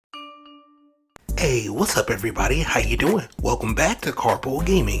Hey, what's up everybody? How you doing? Welcome back to Karpo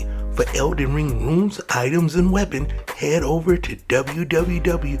Gaming. For Elden Ring rooms, items, and weapon, head over to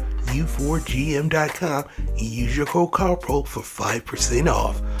www.u4gm.com and use your code Karpo for 5%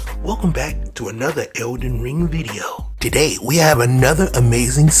 off. Welcome back to another Elden Ring video. Today we have another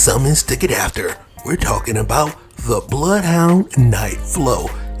amazing summons to get after. We're talking about the Bloodhound Knight Floh.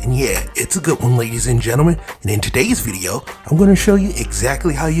 And yeah, it's a good one, ladies and gentlemen. And in today's video, I'm going to show you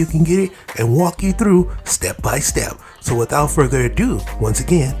exactly how you can get it and walk you through step by step. So without further ado, once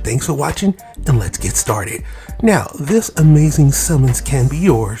again, thanks for watching and let's get started. Now, this amazing summons can be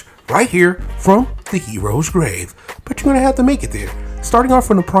yours right here from the hero's grave, but you're going to have to make it there. Starting off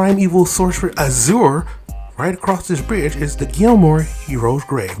from the primeval sorcerer Azure, right across this bridge is the Gilmore hero's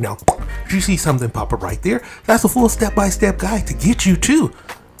grave. Now, you see something pop up right there? That's a full step-by-step guide to get you to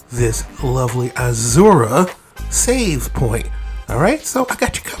this lovely Azura save point. Alright, so I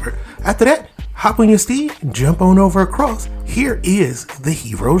got you covered. After that, hop on your steed, jump on over across. Here is the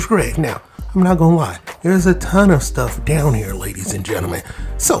hero's grave. Now, I'm not gonna lie, there's a ton of stuff down here, ladies and gentlemen.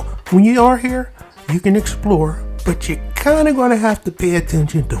 So, when you are here, you can explore, but you're kind of gonna have to pay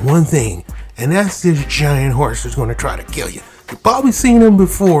attention to one thing, and that's this giant horse that's gonna try to kill you. You've probably seen him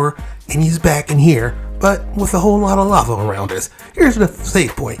before, and he's back in here, but with a whole lot of lava around us. Here's the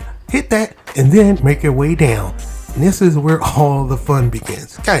save point. Hit that and then make your way down. And this is where all the fun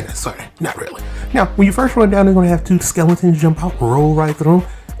begins. Kinda, sorry, not really. Now, when you first run down, you're gonna have two skeletons jump out, roll right through them,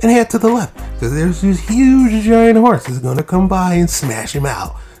 and head to the left. Because there's this huge giant horse that's gonna come by and smash him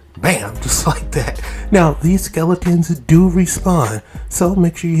out. Bam, just like that. Now, these skeletons do respawn, so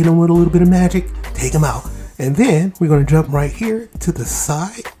make sure you hit them with a little bit of magic, take them out. And then we're gonna jump right here to the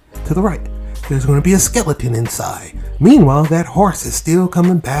side, to the right. There's going to be a skeleton inside. Meanwhile, that horse is still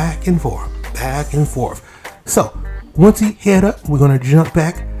coming back and forth, back and forth. So, once he head up, we're going to jump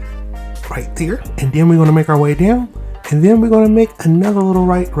back right there, and then we're going to make our way down, and then we're going to make another little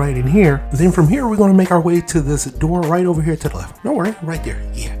right in here. Then from here, we're going to make our way to this door right over here to the left. Don't worry, right there,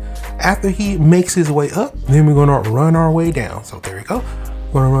 yeah. After he makes his way up, then we're going to run our way down. So there we go.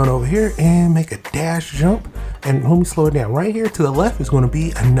 We're going to run over here and make a dash jump. And let me slow it down. Right here to the left is going to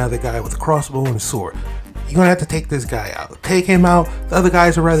be another guy with a crossbow and a sword. You're going to have to take this guy out. Take him out. The other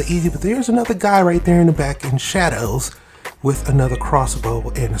guys are rather easy, but there's another guy right there in the back in shadows with another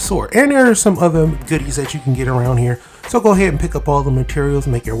crossbow and a sword. And there are some other goodies that you can get around here. So go ahead and pick up all the materials,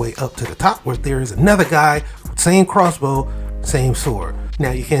 make your way up to the top where there is another guy with the same crossbow, same sword.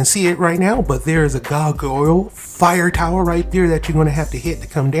 Now you can't see it right now, but there is a gargoyle fire tower right there that you're going to have to hit to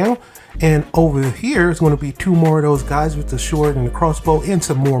come down. And over here is going to be two more of those guys with the sword and the crossbow and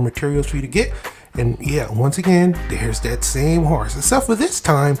some more materials for you to get. And yeah, once again, there's that same horse, except for this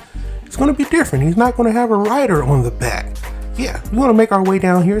time, it's going to be different. He's not going to have a rider on the back. Yeah, we're going to make our way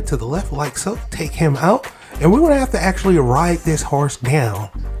down here to the left like so, take him out. And we're going to have to actually ride this horse down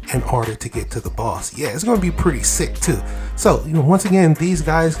in order to get to the boss. Yeah, it's going to be pretty sick too. So, you know, once again, these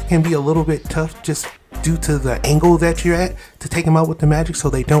guys can be a little bit tough just due to the angle that you're at to take them out with the magic so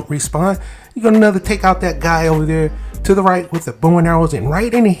they don't respawn. You're going to take out that guy over there to the right with the bow and arrows, and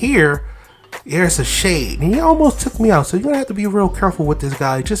right in here, there's a shade. And he almost took me out, so you're going to have to be real careful with this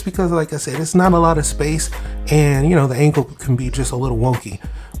guy just because, like I said, it's not a lot of space and, you know, the angle can be just a little wonky.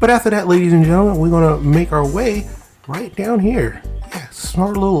 But after that, ladies and gentlemen, we're going to make our way right down here. Yeah,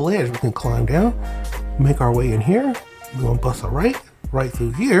 smart little ledge we can climb down. Make our way in here. We're going to bust a right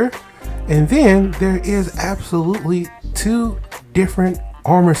through here. And then there is absolutely two different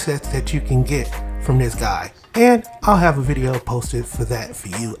armor sets that you can get from this guy. And I'll have a video posted for that for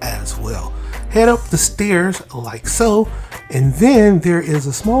you as well. Head up the stairs like so. And then there is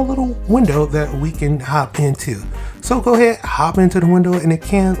a small little window that we can hop into. So go ahead, hop into the window, and it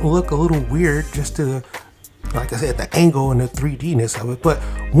can look a little weird just to, like I said, the angle and the 3D-ness of it. But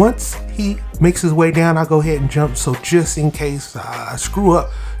once he makes his way down, I'll go ahead and jump. So just in case I screw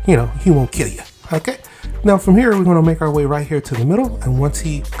up, you know, he won't kill you. Okay. Now from here, we're going to make our way right here to the middle. And once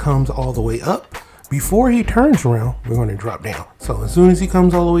he comes all the way up, before he turns around, we're going to drop down. So as soon as he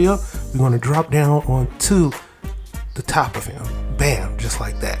comes all the way up, we're going to drop down onto the top of him. Bam, just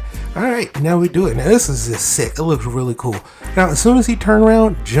like that. All right, now we do it. Now this is just sick. It looks really cool. Now as soon as he turns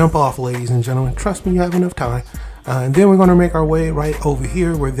around, jump off, ladies and gentlemen. Trust me, you have enough time. And then we're going to make our way right over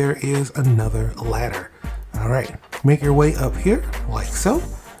here where there is another ladder. All right, make your way up here like so.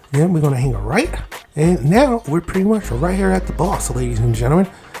 Then we're going to hang a right. And now we're pretty much right here at the boss, ladies and gentlemen.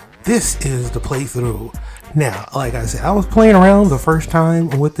 This is the playthrough. Now, like I said, I was playing around the first time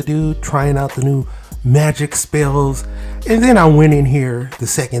with the dude, trying out the new magic spells, and then I went in here the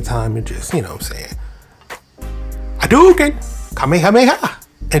second time and just, you know what I'm saying, Hadouken, Kamehameha,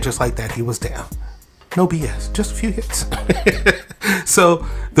 and just like that, he was down. No BS, just a few hits. So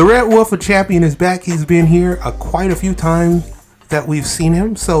the Red Wolf of Champion is back. He's been here quite a few times that we've seen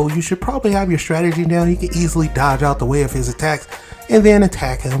him, so you should probably have your strategy down. You can easily dodge out the way of his attacks and then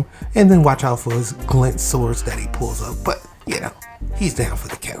attack him, and then watch out for his glint swords that he pulls up. But you know, he's down for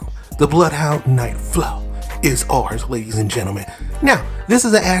the count. The Bloodhound Knight Floh is ours, ladies and gentlemen. Now, this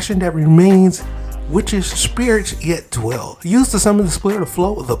is an action that remains witches' spirits yet dwell. Used to summon the spirit of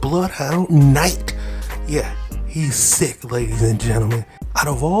Floh, the Bloodhound Knight. Yeah, he's sick, ladies and gentlemen. Out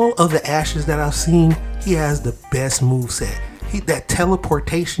of all of the ashes that I've seen, he has the best moveset. That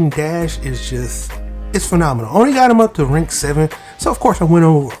teleportation dash is just, it's phenomenal. Only got him up to rank 7. So of course I went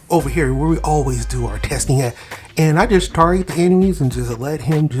over here where we always do our testing at, and I just target the enemies and just let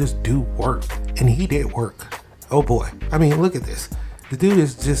him just do work. And he did work. Oh boy. I mean, look at this. The dude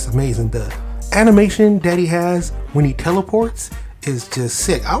is just amazing. The animation that he has when he teleports is just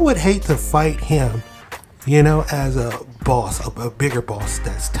sick. I would hate to fight him, you know, as a boss, a bigger boss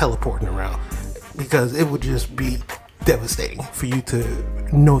that's teleporting around, because it would just be devastating for you to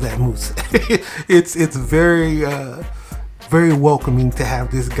know that moveset. It's very very welcoming to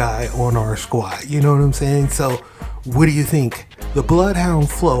have this guy on our squad, you know what I'm saying? So what do you think? The Bloodhound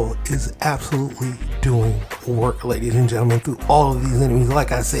Floh is absolutely doing work, ladies and gentlemen, through all of these enemies.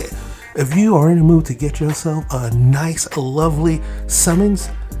 Like I said, if you are in the mood to get yourself a nice lovely summons,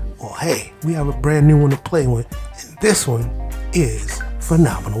 well, hey, we have a brand new one to play with, and this one is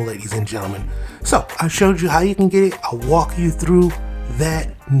phenomenal, ladies and gentlemen. So I showed you how you can get it. I'll walk you through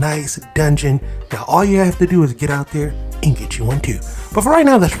that nice dungeon. Now all you have to do is get out there and get you one too. But for right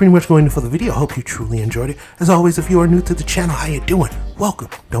now, that's pretty much going for the video. I hope you truly enjoyed it. As always, if you are new to the channel, how you doing? Welcome.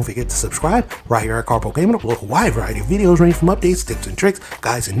 Don't forget to subscribe. Right here at Karpo Gaming, upload a wide variety of videos ranging from updates, tips and tricks,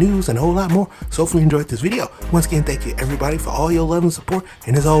 guides and news, and a whole lot more. So hopefully you enjoyed this video. Once again, thank you everybody for all your love and support.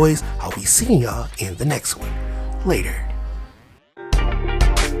 And as always, I'll be seeing y'all in the next one. Later.